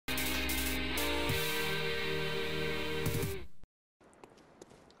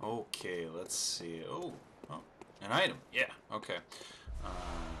Okay, let's see. Oh, an item. Yeah, okay.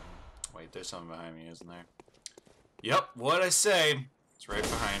 Wait, there's something behind me, isn't there? Yep, what'd I say? It's right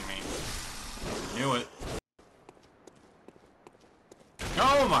behind me. Knew it.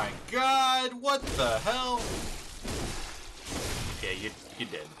 Oh my god, what the hell? Yeah, you're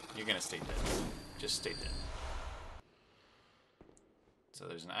dead. You're gonna stay dead. Just stay dead. So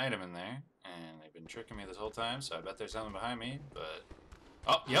there's an item in there, and they've been tricking me this whole time, so I bet there's something behind me, but...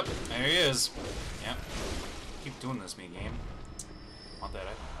 Oh, yep, there he is. Yep. Keep doing this, me game. Want that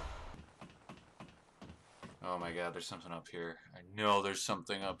item? Oh my god, there's something up here. I know there's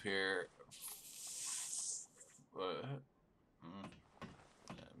something up here.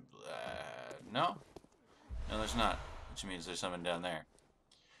 No? No, there's not. Which means there's something down there.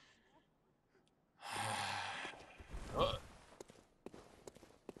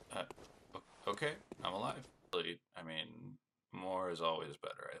 Okay, I'm alive. I mean, more is always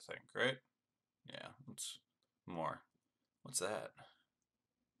better, I think, right? Yeah, it's more. What's that?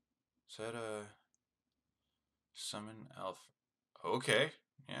 Is that a summon alpha? Okay,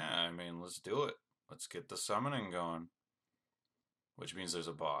 yeah, I mean, let's do it. Let's get the summoning going. Which means there's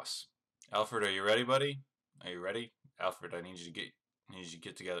a boss. Alfred, are you ready, buddy? Are you ready? Alfred, I need you to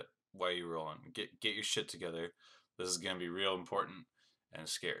get together. Why are you rolling? Get your shit together. This is gonna be real important and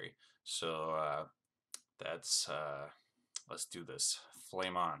scary. So let's do this.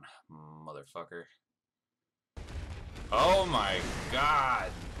 Flame on, motherfucker. Oh my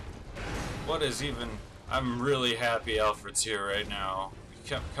god. What is even... I'm really happy Alfred's here right now.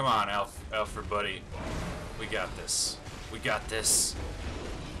 Come on, Alfred, buddy. We got this. We got this.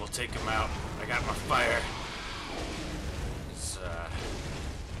 We'll take him out. I got my fire.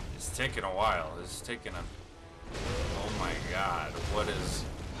 It's taking a while. It's taking a... Oh my god.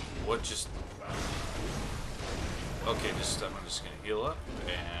 What just... Okay, I'm just gonna heal up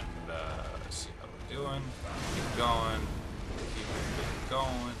and see how we're doing. Keep going. Keep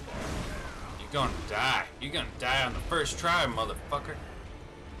going. You're gonna die. You're gonna die on the first try, motherfucker.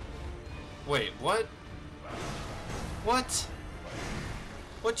 Wait, what? What?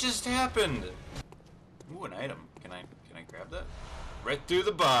 What just happened? Ooh, an item. Can I grab that? Right through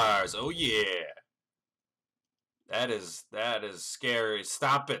the bars. Oh yeah. That is scary.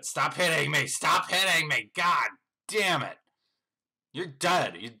 Stop it. Stop hitting me. Stop hitting me. God damn it. You're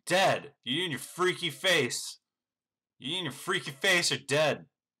dead. You're dead. You and your freaky face. You and your freaky face are dead.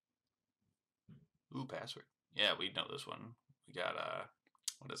 Ooh, password. Yeah, we know this one. We got,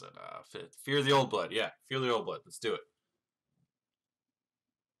 what is it? Fear the Old Blood. Yeah, Fear the Old Blood. Let's do it.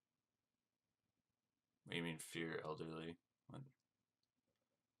 What do you mean, fear elderly? What?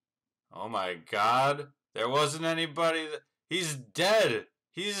 Oh my god. There wasn't anybody that... He's dead.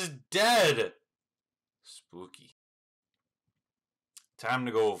 He's dead. Spooky. Time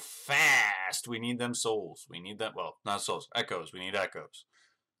to go fast. We need them souls. We need that. Well, not souls. Echoes. We need echoes.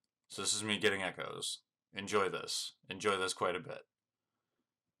 So this is me getting echoes. Enjoy this. Enjoy this quite a bit.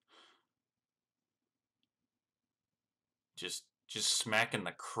 Just smacking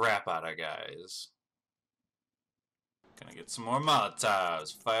the crap out of guys. Gonna get some more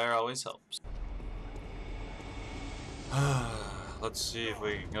Molotovs. Fire always helps. Let's see if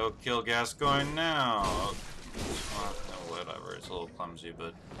we can go kill Gascoigne now. Well, no, whatever. It's a little clumsy,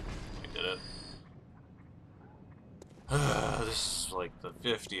 but we did it. This is like the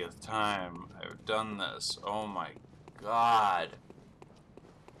 50th time I've done this. Oh my god.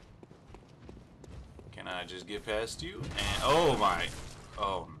 Can I just get past you? And oh my.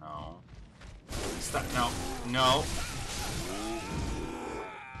 Oh no. Stop. No. No.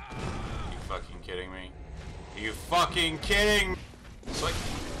 Are you fucking kidding me? Are you fucking kidding? Swipe.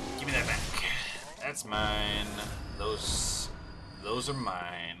 Give me that back. That's mine. Those are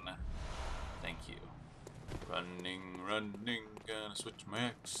mine. Thank you. Running, gonna switch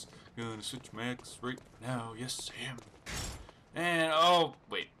max. Gonna switch max right now. Yes, I am. And oh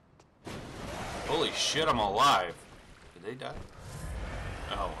wait. Holy shit, I'm alive. Did they die?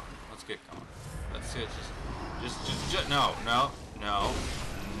 Oh, let's get going. Let's see. Just no.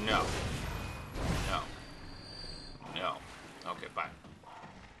 Okay, bye.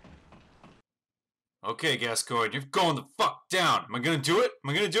 Okay, Gascoigne, you're going the fuck down. Am I gonna do it? Am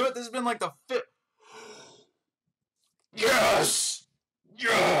I gonna do it? This has been like the fifth. Yes!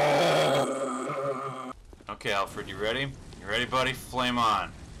 Yeah! Okay, Alfred, you ready? You ready, buddy? Flame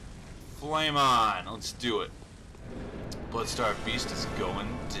on. Flame on. Let's do it. Bloodstar Beast is going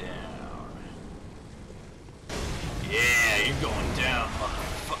down. Yeah, you're going down,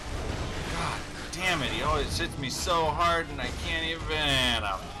 motherfucker. God damn it, he always hits me so hard and I can't even.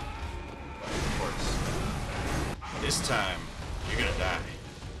 Of course. This time, you're gonna die.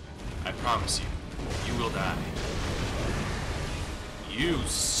 I promise you, you will die. You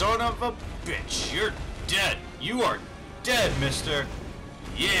son of a bitch! You're dead! You are dead, mister!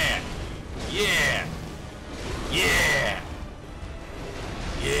 Yeah! Yeah! Yeah!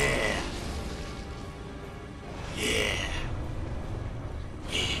 Yeah! Yeah!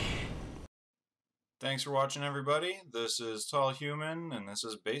 Yeah! Thanks for watching, everybody. This is Tall Human, and this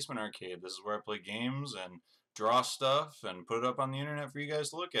is Basement Arcade. This is where I play games and draw stuff and put it up on the internet for you guys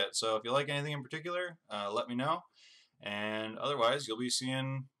to look at. So if you like anything in particular, let me know. And otherwise, you'll be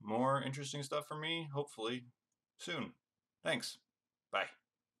seeing more interesting stuff from me, hopefully, soon. Thanks. Bye.